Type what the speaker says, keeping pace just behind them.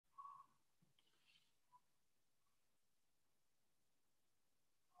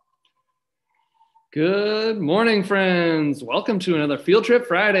Good morning, friends. Welcome to another Field Trip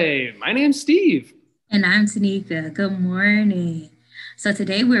Friday. My name's Steve. And I'm Tanika. Good morning. So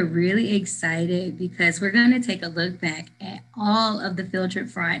today we're really excited because we're going to take a look back at all of the Field Trip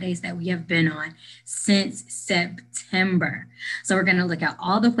Fridays that we have been on since September. So we're going to look at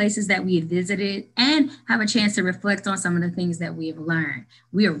all the places that we have visited and have a chance to reflect on some of the things that we have learned.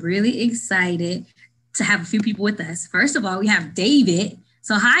 We are really excited to have a few people with us. First of all, we have David.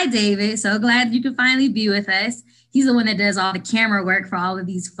 So hi, David. So glad you could finally be with us. He's the one that does all the camera work for all of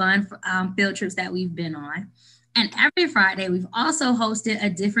these fun field trips that we've been on. And every Friday, we've also hosted a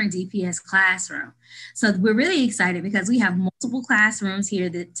different DPS classroom. So we're really excited because we have multiple classrooms here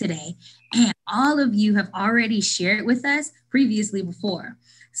today, and all of you have already shared with us previously before.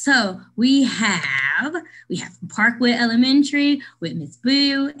 So we have Parkwood Elementary with Miss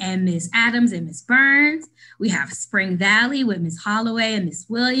Boo and Miss Adams and Miss Burns. We have Spring Valley with Miss Holloway and Miss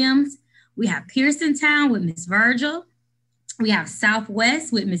Williams. We have Pearson Town with Miss Virgil. We have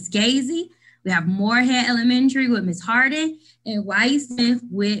Southwest with Miss Gazy. We have Moorhead Elementary with Miss Harden and White Smith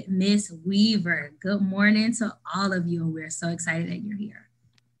with Miss Weaver. Good morning to all of you, and we're so excited that you're here.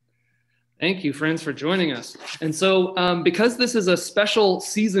 Thank you, friends, for joining us. And so because this is a special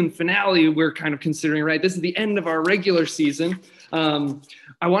season finale, we're kind of considering, right? This is the end of our regular season.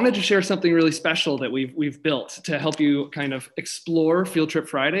 I wanted to share something really special that we've built to help you kind of explore Field Trip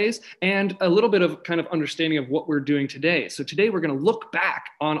Fridays and a little bit of kind of understanding of what we're doing today. So today we're going to look back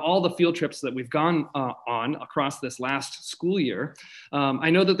on all the field trips that we've gone on across this last school year.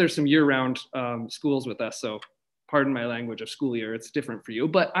 I know that there's some year-round schools with us, so pardon my language of school year, it's different for you.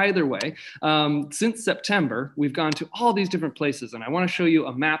 But either way, since September, we've gone to all these different places, and I want to show you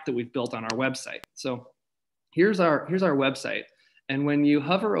a map that we've built on our website. So here's our website. And when you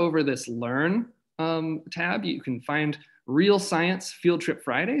hover over this Learn tab, you can find Real Science Field Trip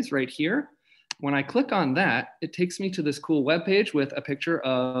Fridays right here. When I click on that, it takes me to this cool webpage with a picture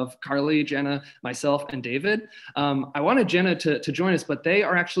of Carly, Jenna, myself, and David. I wanted Jenna to join us, but they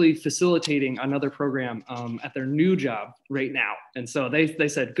are actually facilitating another program at their new job right now. And so they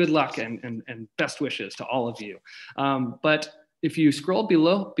said good luck and best wishes to all of you. But if you scroll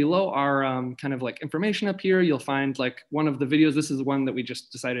below our kind of like information up here, you'll find like one of the videos. This is one that we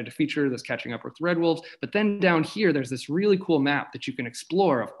just decided to feature, this Catching Up with Red Wolves. But then down here, there's this really cool map that you can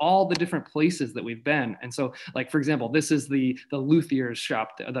explore of all the different places that we've been. And so, like, for example, this is the Luthier's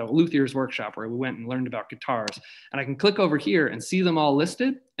shop, the Luthier's workshop, where we went and learned about guitars. And I can click over here and see them all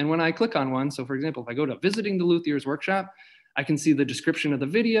listed. And when I click on one, so for example, if I go to visiting the Luthier's workshop, I can see the description of the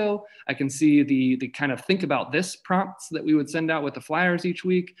video. I can see the kind of think about this prompts that we would send out with the flyers each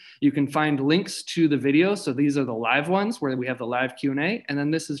week. You can find links to the videos. So these are the live ones where we have the live Q&A. And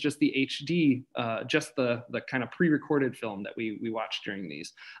then this is just the HD, just the kind of pre-recorded film that we watch during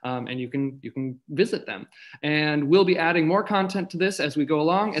these. And you can visit them. And we'll be adding more content to this as we go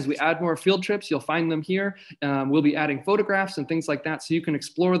along. As we add more field trips, you'll find them here. We'll be adding photographs and things like that so you can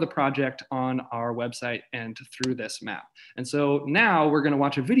explore the project on our website and through this map. And so now we're going to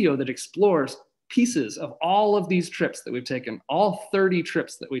watch a video that explores pieces of all of these trips that we've taken, all 30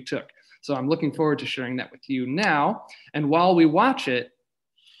 trips that we took. So I'm looking forward to sharing that with you now. And while we watch it,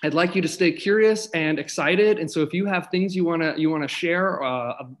 I'd like you to stay curious and excited. And so if you have things you want to share,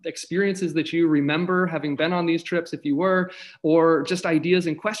 experiences that you remember having been on these trips, if you were, or just ideas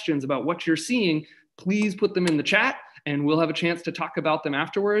and questions about what you're seeing, please put them in the chat and we'll have a chance to talk about them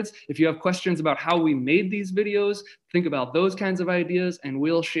afterwards. If you have questions about how we made these videos, think about those kinds of ideas, and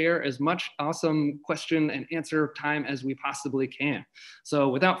we'll share as much awesome question and answer time as we possibly can. So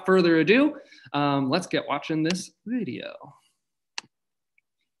without further ado, let's get watching this video.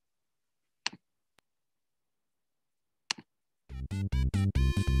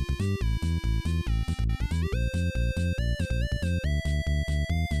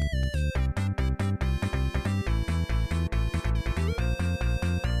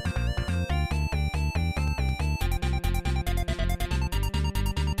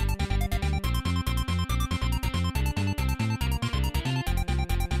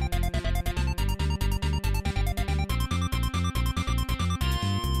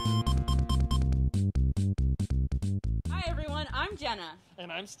 I'm Jenna.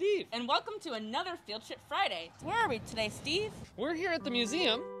 And I'm Steve. And welcome to another Field Trip Friday. Where are we today, Steve? We're here at the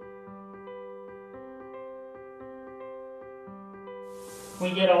museum.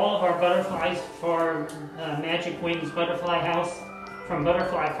 We get all of our butterflies for Magic Wings Butterfly House from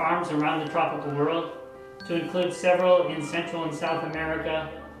butterfly farms around the tropical world, to include several in Central and South America,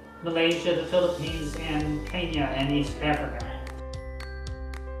 Malaysia, the Philippines, and Kenya and East Africa.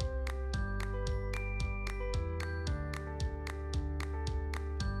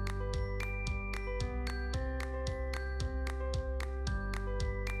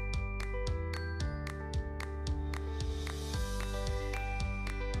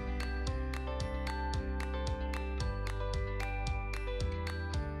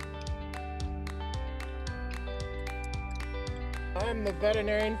 I'm the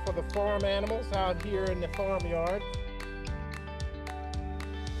veterinarian for the farm animals out here in the farmyard.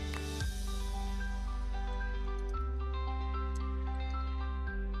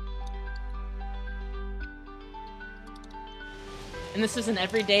 And this is an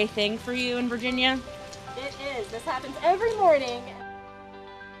everyday thing for you in Virginia? It is. This happens every morning.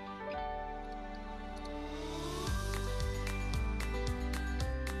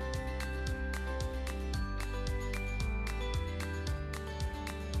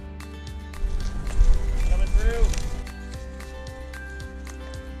 Coming through.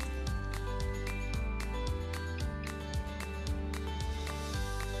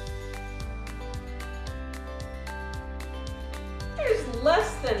 There's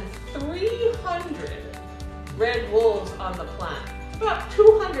less than 300 red wolves on the planet. About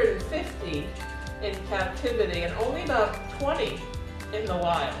 250 in captivity and only about 20 in the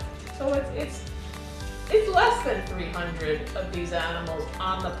wild. So it's less than 300 of these animals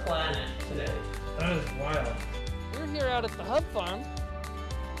on the planet today. That is wild. We're here out at the Hub Farm.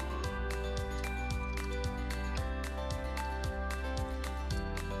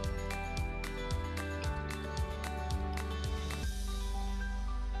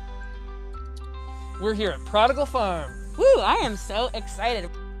 We're here at Prodigal Farm. Woo, I am so excited.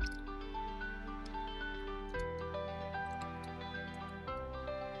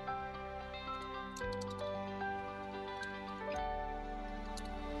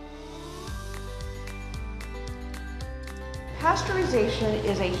 Pasteurization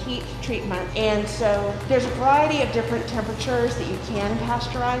is a heat treatment, and so there's a variety of different temperatures that you can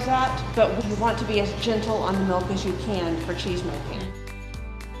pasteurize at, but you want to be as gentle on the milk as you can for cheese making.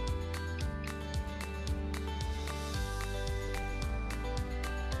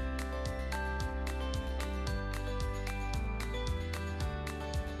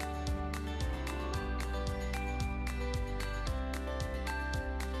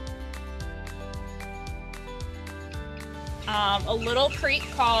 A little creek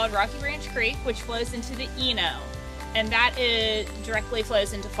called Rocky Branch Creek, which flows into the Eno, and that directly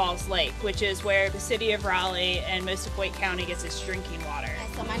flows into Falls Lake, which is where the city of Raleigh and most of Wake County gets its drinking water.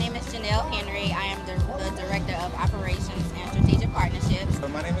 So my name is Janelle Henry. I am the Director of Operations and Strategic Partnerships. So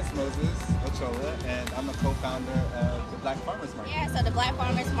my name is Moses Ochoa, and I'm a co-founder of the Black Farmers Market. Yeah, so the Black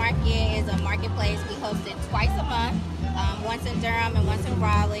Farmers Market is a marketplace. We host it twice a month, once in Durham and once in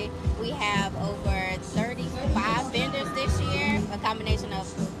Raleigh. We have over 35 vendors this year, a combination of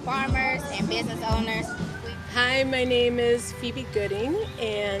farmers and business owners. Hi, my name is Phoebe Gooding,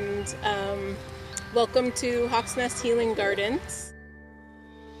 and welcome to Hawks Nest Healing Gardens.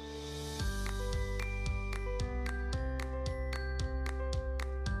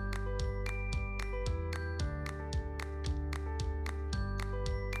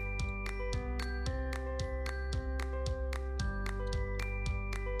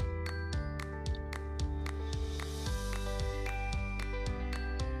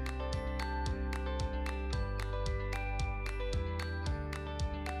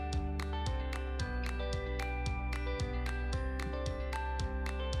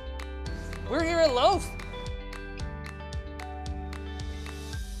 We're here at Loaf.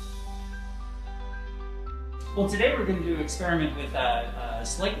 Well, today we're going to do an experiment with a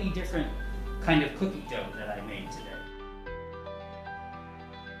slightly different kind of cookie dough that I made today.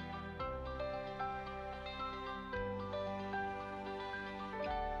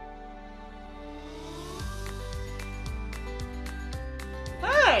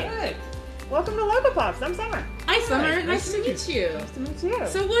 Hi! Hey. Welcome to Loco Pops. I'm Summer. Hi, Summer. Hi, Nice to meet you. Nice to meet you.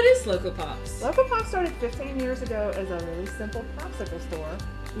 So what is Loco Pops? Loco Pops started 15 years ago as a really simple popsicle store.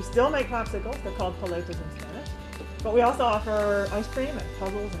 We still make popsicles. They're called paletas in Spanish. But we also offer ice cream and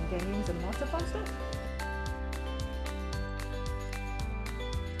puzzles and games and lots of fun stuff.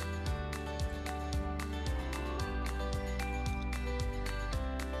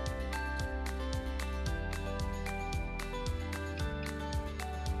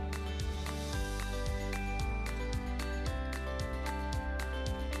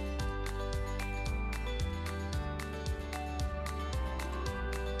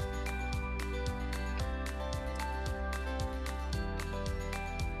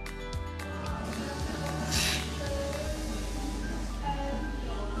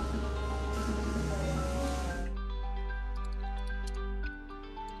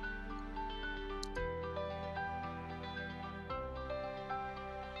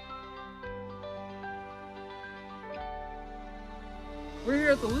 We're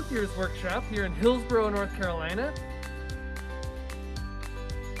here at the Luthiers Workshop here in Hillsborough, North Carolina.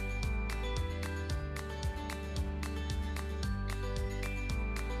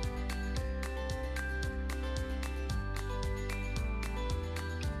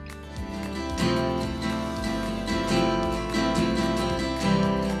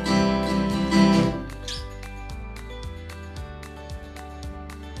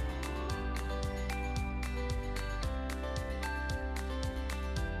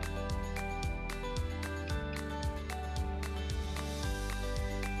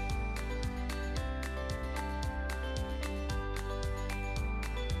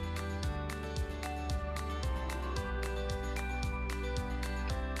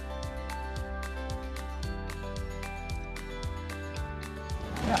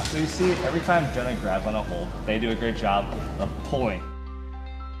 Yeah, so you see, every time Jenna grabs on a hold, they do a great job of pulling.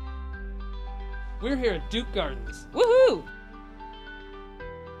 We're here at Duke Gardens. Woohoo!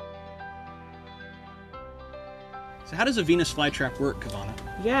 So how does a Venus flytrap work, Kavana?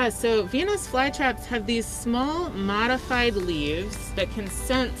 Yeah, so Venus flytraps have these small modified leaves that can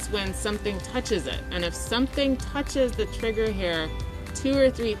sense when something touches it. And if something touches the trigger hair 2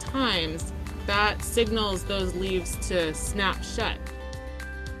 or 3 times, that signals those leaves to snap shut.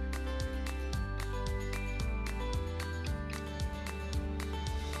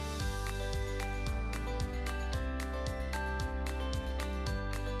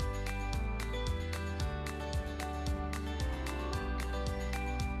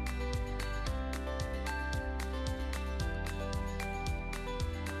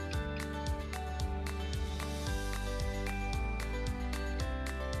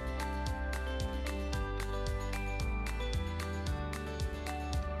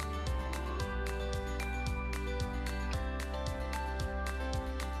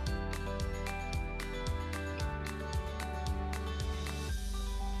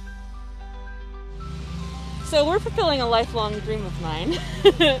 So we're fulfilling a lifelong dream of mine.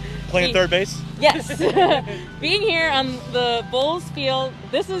 Playing third base? Yes. Being here on the Bulls field,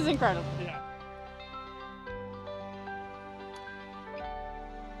 this is incredible. Yeah.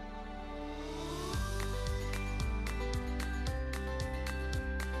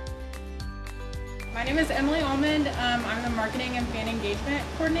 My name is Emily Almond. I'm the Marketing and Fan Engagement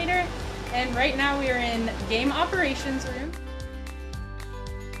Coordinator. And right now we are in Game Operations Room.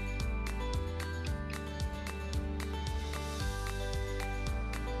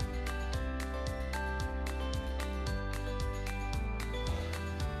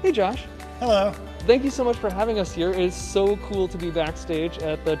 Hey Josh. Hello. Thank you so much for having us here. It is so cool to be backstage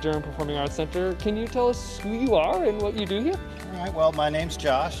at the Durham Performing Arts Center. Can you tell us who you are and what you do here? All right, well, my name's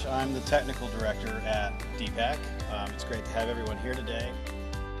Josh. I'm the technical director at DPAC. It's great to have everyone here today.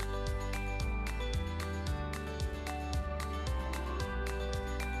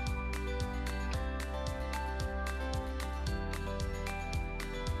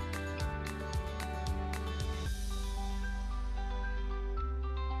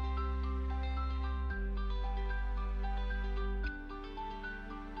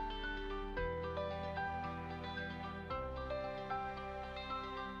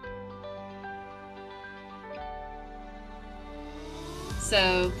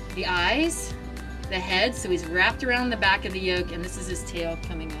 So the eyes, the head, so he's wrapped around the back of the yoke, and this is his tail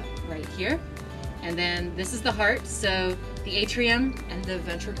coming up right here. And then this is the heart, so the atrium and the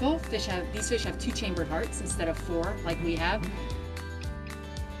ventricle. These fish have 2 chambered hearts instead of 4 like we have.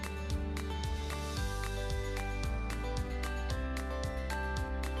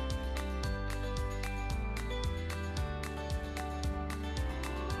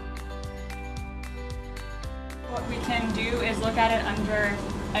 What we can do is look at it under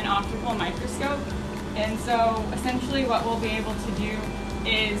an optical microscope. And so essentially what we'll be able to do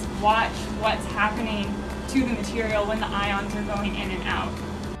is watch what's happening to the material when the ions are going in and out.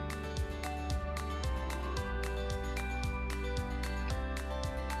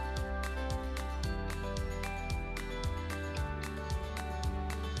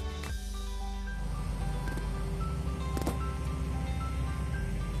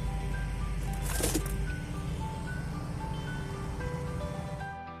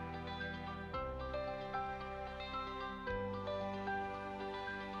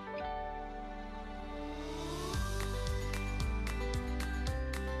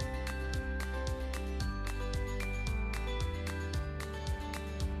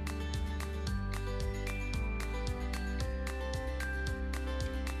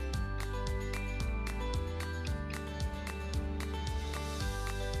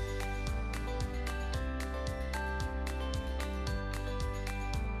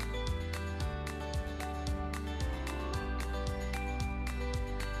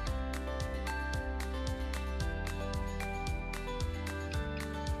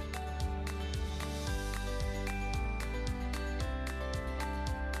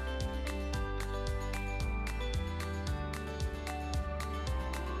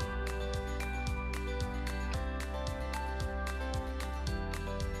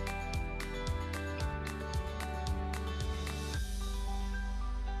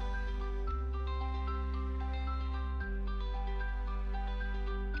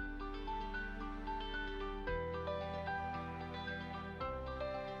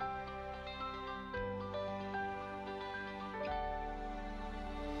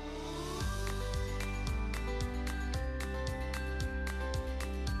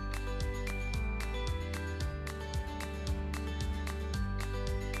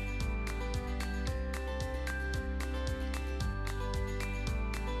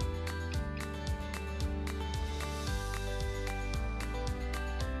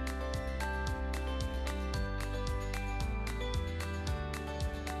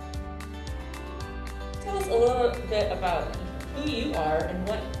 Tell us a little bit about who you are and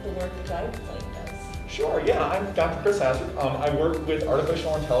what the work at DivePlane does. Sure, yeah, I'm Dr. Chris Hazard. I work with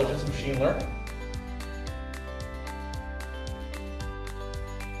artificial intelligence and machine learning.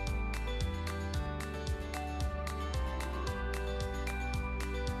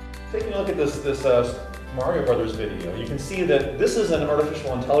 Taking a look at this Mario Brothers video, you can see that this is an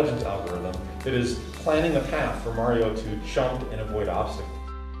artificial intelligence algorithm that is planning a path for Mario to jump and avoid obstacles.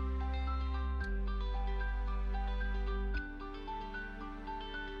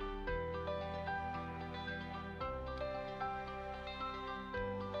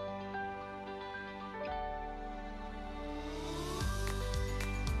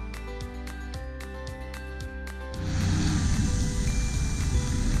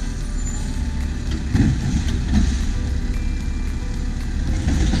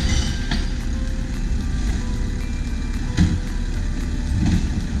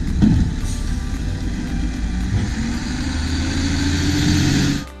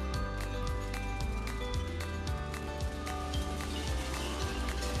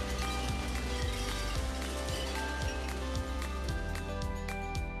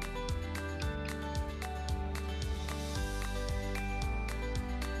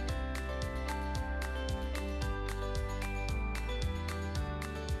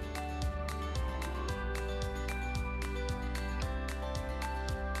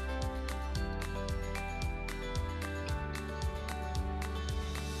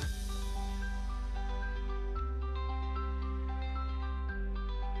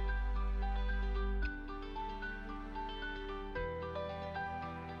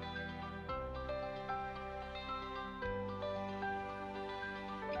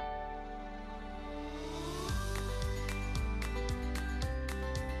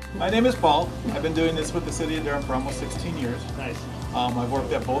 My name is Paul. I've been doing this with the City of Durham for almost 16 years. Nice. I've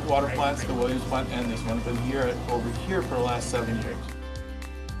worked at both water plants, the Williams plant and this one. I've been here over here for the last 7 years.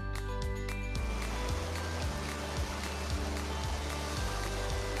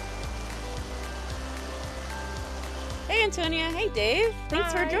 Hey Antonia, hey Dave.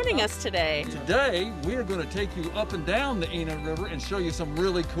 Thanks for joining us today. Today, we're going to take you up and down the Eno River and show you some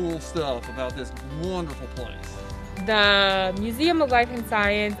really cool stuff about this wonderful place. The Museum of Life and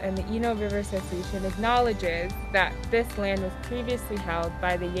Science and the Eno River Association acknowledges that this land was previously held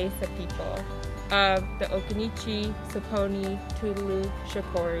by the Yesa people of the Occaneechi, Saponi, Tuvalu,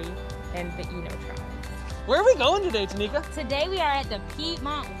 Shakori, and the Eno tribes. Where are we going today, Tanika? Today we are at the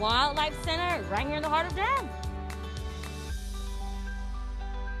Piedmont Wildlife Center right here in the heart of Durham.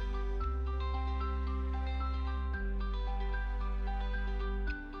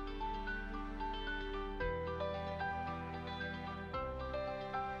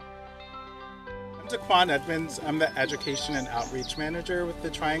 Daquan Edmonds. I'm the Education and Outreach Manager with the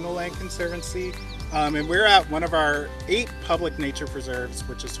Triangle Land Conservancy. And we're at one of our 8 public nature preserves,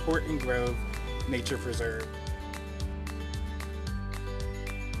 which is Horton Grove Nature Preserve.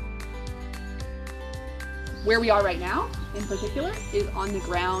 Where we are right now, in particular, is on the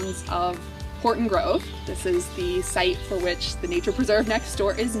grounds of Horton Grove. This is the site for which the nature preserve next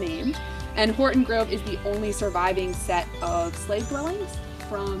door is named. And Horton Grove is the only surviving set of slave dwellings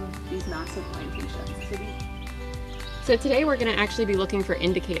from these massive plantations. So today we're going to actually be looking for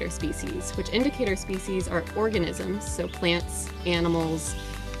indicator species, which indicator species are organisms, so plants, animals,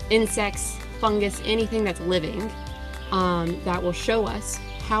 insects, fungus, anything that's living, that will show us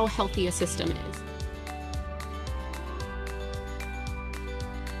how healthy a system is.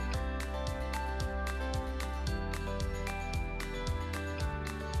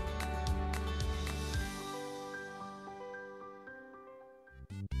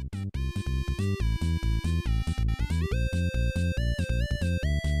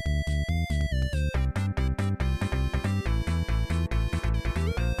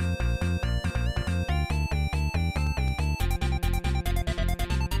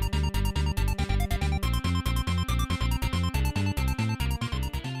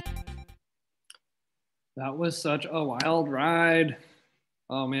 That was such a wild ride.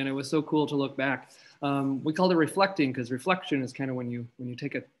 Oh man, it was so cool to look back. We called it reflecting because reflection is kind of when you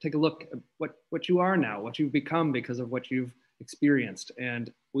take a look at what you are now, what you've become because of what you've experienced.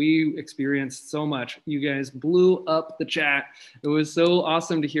 And we experienced so much. You guys blew up the chat. It was so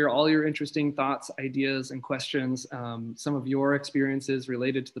awesome to hear all your interesting thoughts, ideas, and questions. Some of your experiences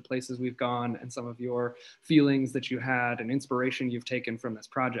related to the places we've gone and some of your feelings that you had and inspiration you've taken from this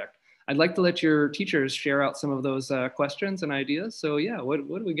project. I'd like to let your teachers share out some of those questions and ideas. So yeah, what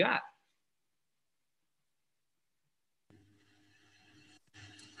do we got?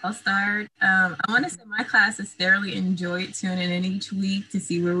 I'll start. I want to say my classes thoroughly enjoyed tuning in each week to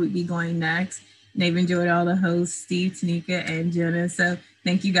see where we'd be going next. They've enjoyed all the hosts, Steve, Tanika, and Jonah. So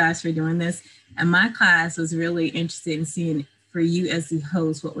thank you guys for doing this. And my class was really interested in seeing, for you as the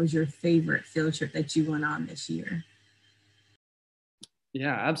host, what was your favorite field trip that you went on this year?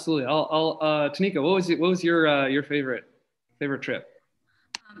 Yeah, absolutely. I'll Tanika, what was your favorite trip?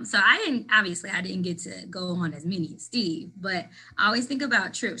 So I didn't get to go on as many as Steve, but I always think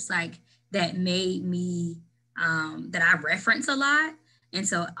about trips like that made me, that I reference a lot. And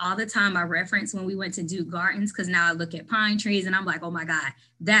so all the time I reference when we went to Duke Gardens, because now I look at pine trees and I'm like, oh my God,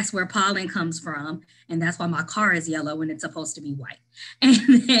 that's where pollen comes from. And that's why my car is yellow when it's supposed to be white.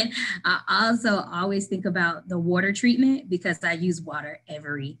 And then I also always think about the water treatment because I use water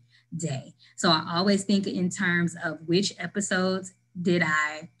every day. So I always think in terms of which episodes do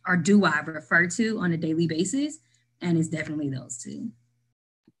I refer to on a daily basis. And it's definitely those two.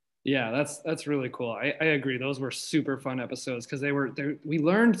 Yeah, that's really cool. I agree. Those were super fun episodes because we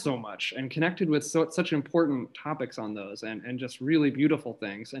learned so much and connected with such important topics on those and just really beautiful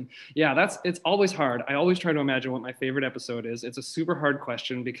things. And yeah, it's always hard. I always try to imagine what my favorite episode is. It's a super hard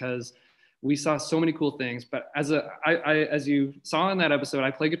question because we saw so many cool things, but as you saw in that episode,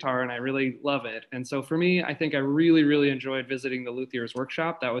 I play guitar and I really love it. And so for me, I think I really, really enjoyed visiting the Luthier's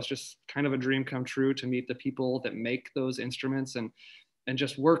workshop. That was just kind of a dream come true to meet the people that make those instruments and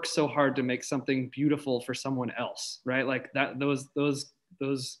just work so hard to make something beautiful for someone else, right? Like that,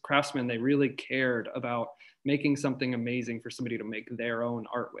 those craftsmen, they really cared about making something amazing for somebody to make their own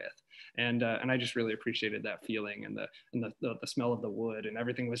art with. And I just really appreciated that feeling and the smell of the wood and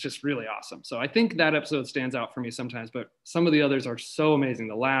everything was just really awesome. So I think that episode stands out for me sometimes, but some of the others are so amazing.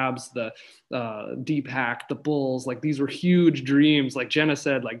 The labs, the Deepak, the bulls, like these were huge dreams. Like Jenna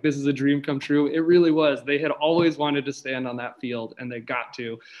said, like this is a dream come true. It really was. They had always wanted to stand on that field and they got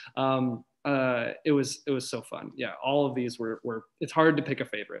to. It was so fun. Yeah, all of these were it's hard to pick a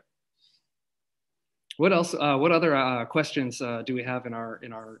favorite. What else? What other questions do we have in our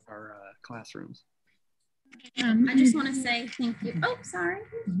classrooms? I just want to say thank you. Oh, sorry.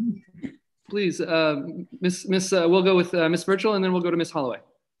 Please, Miss. We'll go with Miss Virgil, and then we'll go to Miss Holloway.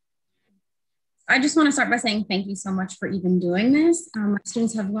 I just want to start by saying thank you so much for even doing this. My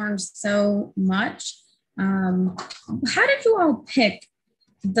students have learned so much. How did you all pick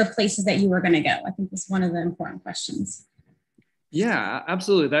the places that you were going to go? I think that's one of the important questions. Yeah,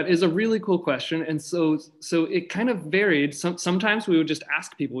 absolutely. That is a really cool question. And so it kind of varied. Sometimes we would just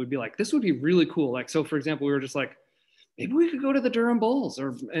ask people, we'd be like, this would be really cool. Like, so for example, we were just like, maybe we could go to the Durham Bulls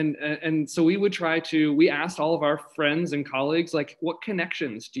and so we asked all of our friends and colleagues, like, what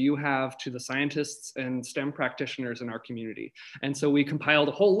connections do you have to the scientists and STEM practitioners in our community? And so we compiled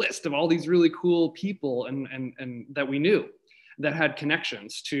a whole list of all these really cool people and that we knew that had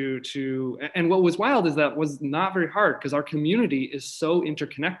connections to, and what was wild is that was not very hard because our community is so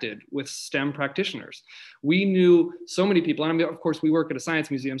interconnected with STEM practitioners. We knew so many people, and I mean, of course we work at a science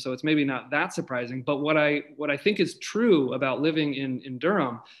museum, so it's maybe not that surprising, but what I think is true about living in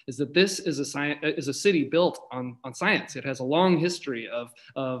Durham is that this is a city built on science. It has a long history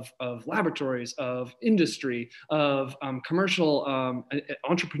of laboratories, of industry, of commercial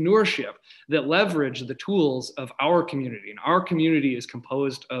entrepreneurship that leverage the tools of our community. And our community is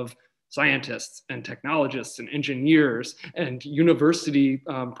composed of scientists and technologists and engineers and university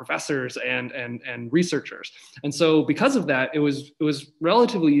professors and researchers. And so because of that, it was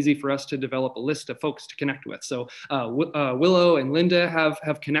relatively easy for us to develop a list of folks to connect with. So Willow and Linda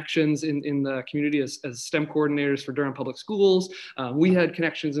have connections in the community as STEM coordinators for Durham Public Schools. We had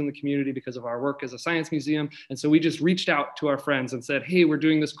connections in the community because of our work as a science museum. And so we just reached out to our friends and said, hey, we're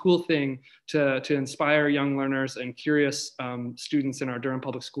doing this cool thing to inspire young learners and curious students in our Durham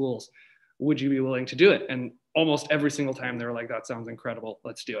Public Schools. Would you be willing to do it? And almost every single time they were like, that sounds incredible,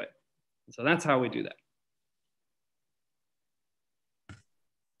 let's do it. And so that's how we do that.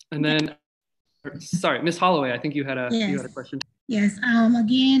 And then, sorry, Miss Holloway, I think you had a question. Yes,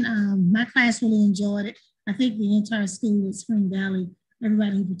 again, my class really enjoyed it. I think the entire school at Spring Valley,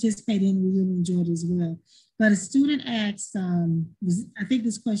 everybody who participated in it really enjoyed it as well. But a student asked, I think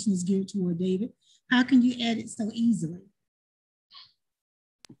this question is geared toward David, how can you edit so easily?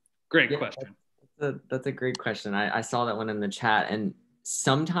 Great question. That's a great question. I saw that one in the chat, and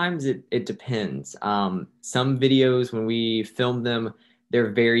sometimes it depends. Some videos, when we film them,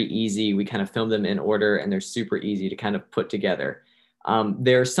 they're very easy. We kind of film them in order and they're super easy to kind of put together.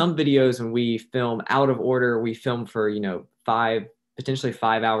 There are some videos when we film out of order, we film for, potentially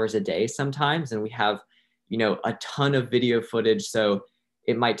 5 hours a day sometimes, and we have, a ton of video footage. So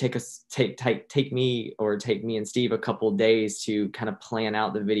it might take me and Steve a couple days to kind of plan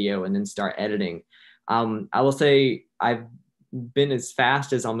out the video and then start editing. I will say I've been as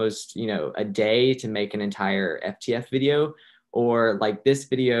fast as almost, a day to make an entire FTF video, or like this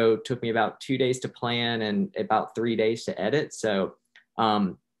video took me about 2 days to plan and about 3 days to edit. So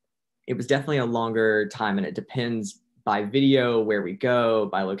it was definitely a longer time, and it depends by video, where we go,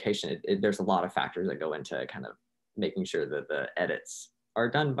 by location. There's a lot of factors that go into kind of making sure that the edits are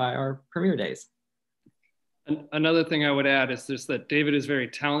done by our premiere days. Another thing I would add is just that David is very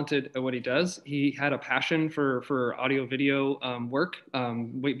talented at what he does. He had a passion for audio video work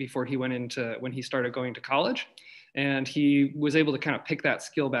way before he when he started going to college. And he was able to kind of pick that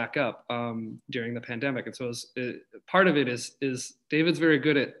skill back up during the pandemic. And so part of it is David's very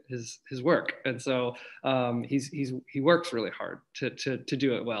good at his work. And so he works really hard to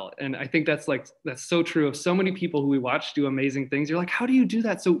do it well. And I think that's so true of so many people who we watch do amazing things. You're like, how do you do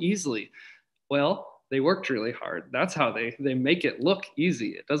that so easily? Well, they worked really hard. That's how they make it look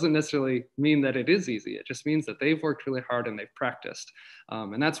easy. It doesn't necessarily mean that it is easy. It just means that they've worked really hard and they've practiced.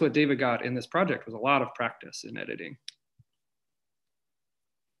 And that's what David got in this project, was a lot of practice in editing.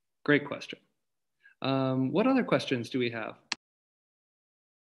 Great question. What other questions do we have?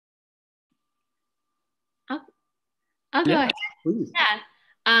 I'll go ahead. Please. Yeah.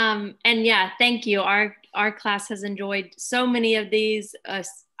 And yeah, thank you. Our class has enjoyed so many of these.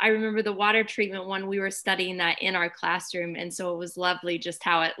 I remember the water treatment one, we were studying that in our classroom. And so it was lovely just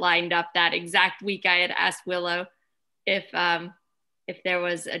how it lined up that exact week. I had asked Willow if there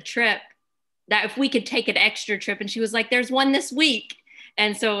was a trip, that if we could take an extra trip, and she was like, there's one this week.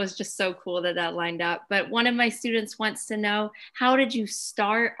 And so it was just so cool that lined up. But one of my students wants to know, how did you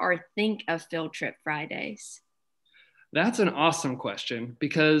start or think of Field Trip Fridays? That's an awesome question,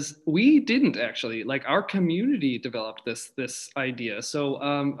 because we didn't actually, our community developed this idea.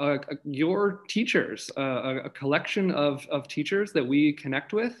 So your teachers, a collection of teachers that we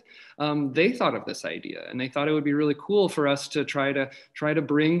connect with, they thought of this idea, and they thought it would be really cool for us to try to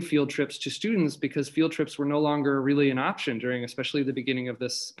bring field trips to students, because field trips were no longer really an option during especially the beginning of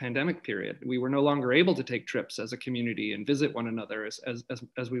this pandemic period. We were no longer able to take trips as a community and visit one another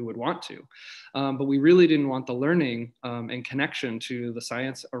as we would want to. But we really didn't want the learning and connection to the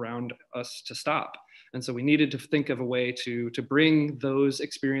science around us to stop. And so we needed to think of a way to bring those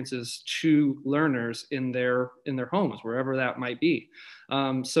experiences to learners in their homes, wherever that might be.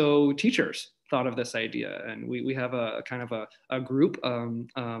 So teachers thought of this idea, and we have a kind of a group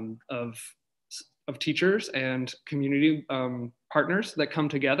of teachers and community partners that come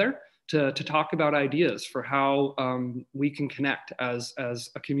together to talk about ideas for how we can connect as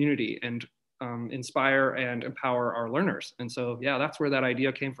a community and inspire and empower our learners. And so, yeah, that's where that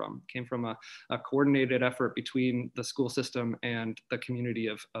idea came from. It came from a coordinated effort between the school system and the community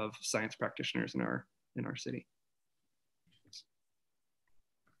of science practitioners in our city.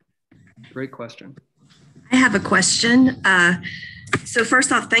 Great question. I have a question. So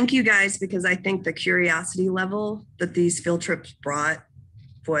first off, thank you guys, because I think the curiosity level that these field trips brought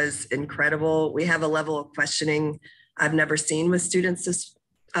was incredible. We have a level of questioning I've never seen with students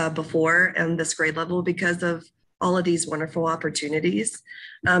before and this grade level, because of all of these wonderful opportunities.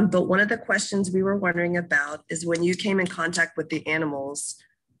 But one of the questions we were wondering about is, when you came in contact with the animals,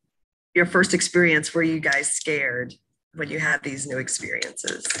 your first experience, were you guys scared when you had these new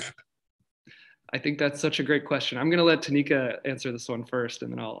experiences? I think that's such a great question. I'm going to let Tanika answer this one first,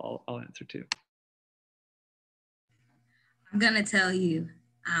 and then I'll answer too. I'm going to tell you.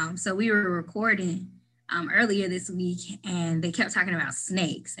 So we were recording earlier this week, and they kept talking about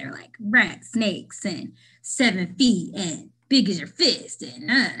snakes. They're like rat snakes and 7 feet and big as your fist.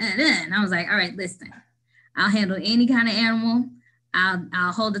 And I was like, all right, listen, I'll handle any kind of animal.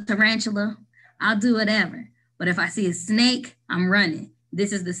 I'll hold a tarantula. I'll do whatever. But if I see a snake, I'm running.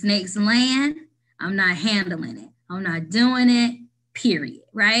 This is the snake's land. I'm not handling it. I'm not doing it, period,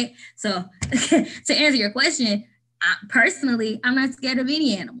 right? So to answer your question, personally, I'm not scared of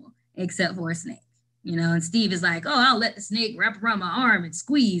any animal except for a snake. And Steve is like, oh, I'll let the snake wrap around my arm and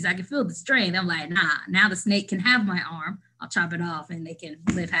squeeze. I can feel the strain. I'm like, nah, now the snake can have my arm. I'll chop it off and they can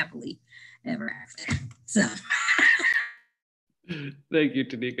live happily ever after. So. Thank you,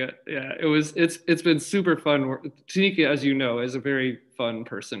 Tanika. Yeah, it's been super fun. Tanika, as you know, is a very fun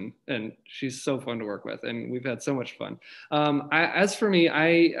person, and she's so fun to work with, and we've had so much fun. As for me,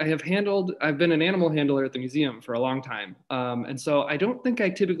 I've been an animal handler at the museum for a long time. And so I don't think I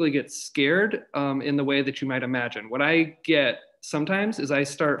typically get scared in the way that you might imagine. What I get sometimes is I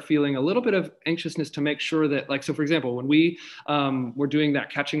start feeling a little bit of anxiousness to make sure that, so for example, when we were doing that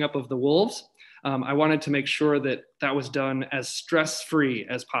catching up of the wolves, I wanted to make sure that that was done as stress-free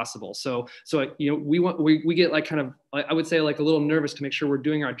as possible. So you know, we get like kind of, I would say like a little nervous to make sure we're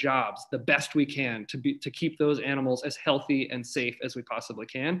doing our jobs the best we can to keep those animals as healthy and safe as we possibly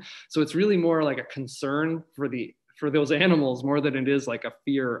can. So it's really more like a concern for those animals more than it is like a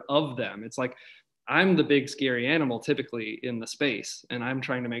fear of them. It's like, I'm the big scary animal typically in the space, and I'm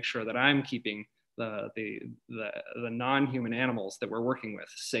trying to make sure that I'm keeping the non-human animals that we're working with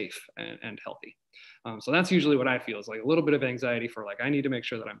safe and healthy. So that's usually what I feel, is like a little bit of anxiety for like, I need to make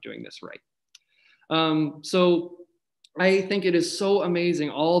sure that I'm doing this right. So I think it is so amazing,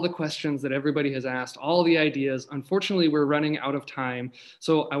 all the questions that everybody has asked, all the ideas. Unfortunately, we're running out of time.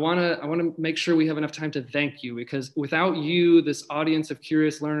 So I wanna make sure we have enough time to thank you, because without you, this audience of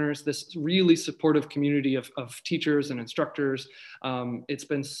curious learners, this really supportive community of teachers and instructors, it's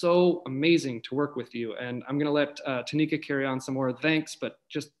been so amazing to work with you. And I'm gonna let Tanika carry on some more thanks, but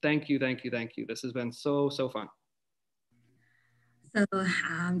just thank you, thank you, thank you. This has been so fun. So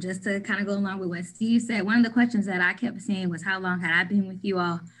just to kind of go along with what Steve said, one of the questions that I kept saying was, how long had I been with you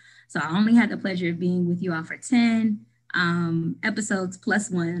all? So I only had the pleasure of being with you all for 10 episodes plus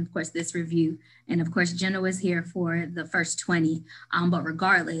one, of course, this review. And of course, Jenna was here for the first 20. But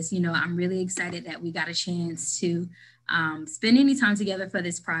regardless, you know, I'm really excited that we got a chance to spend any time together for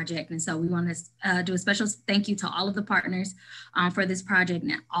this project. And so we want to do a special thank you to all of the partners for this project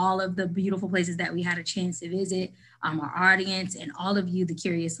and all of the beautiful places that we had a chance to visit, our audience, and all of you, the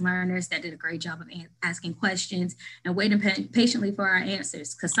curious learners that did a great job of asking questions and waiting patiently for our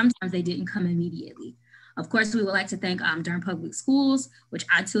answers, because sometimes they didn't come immediately. Of course, we would like to thank Durham Public Schools, which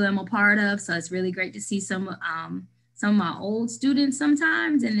I too am a part of. So it's really great to see some of my old students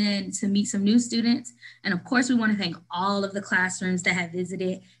sometimes, and then to meet some new students. And of course, we want to thank all of the classrooms that have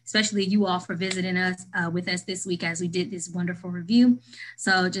visited, especially you all for visiting us with us this week as we did this wonderful review.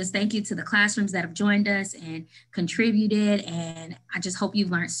 So just thank you to the classrooms that have joined us and contributed. And I just hope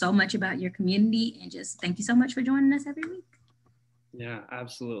you've learned so much about your community, and just thank you so much for joining us every week. Yeah,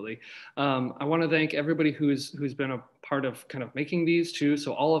 absolutely. I want to thank everybody who's been a part of kind of making these too.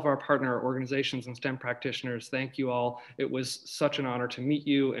 So all of our partner organizations and STEM practitioners, thank you all. It was such an honor to meet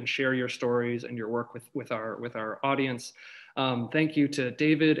you and share your stories and your work with our audience. Thank you to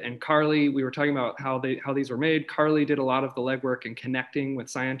David and Carly. We were talking about how these were made. Carly did a lot of the legwork and connecting with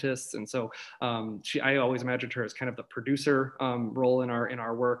scientists, and so I always imagined her as kind of the producer role in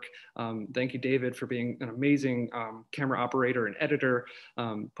our work. Thank you, David, for being an amazing camera operator and editor,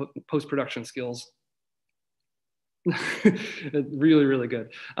 post-production skills. Really, really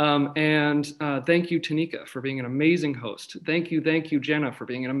good. And thank you, Tanika, for being an amazing host. Thank you, Jenna, for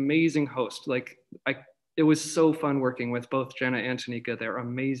being an amazing host. It was so fun working with both Jenna and Tanika. They're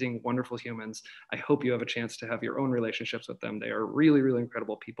amazing, wonderful humans. I hope you have a chance to have your own relationships with them. They are really, really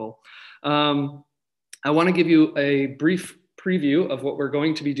incredible people. I want to give you a brief preview of what we're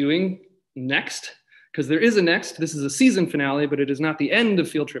going to be doing next, because there is a next. This is a season finale, but it is not the end of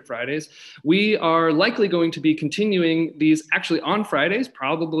Field Trip Fridays. We are likely going to be continuing these actually on Fridays,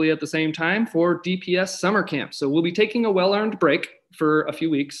 probably at the same time, for DPS summer camp. So we'll be taking a well-earned break for a few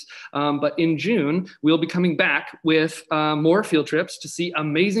weeks, but in June, we'll be coming back with more field trips to see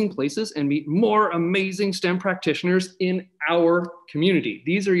amazing places and meet more amazing STEM practitioners in our community.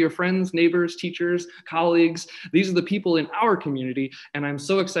 These are your friends, neighbors, teachers, colleagues. These are the people in our community, and I'm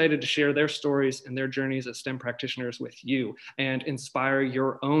so excited to share their stories and their journeys as STEM practitioners with you and inspire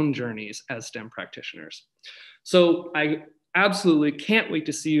your own journeys as STEM practitioners. So I absolutely can't wait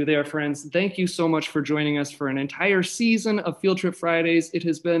to see you there, friends. Thank you so much for joining us for an entire season of Field Trip Fridays. It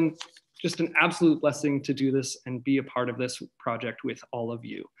has been just an absolute blessing to do this and be a part of this project with all of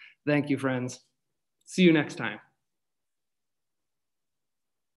you. Thank you, friends. See you next time.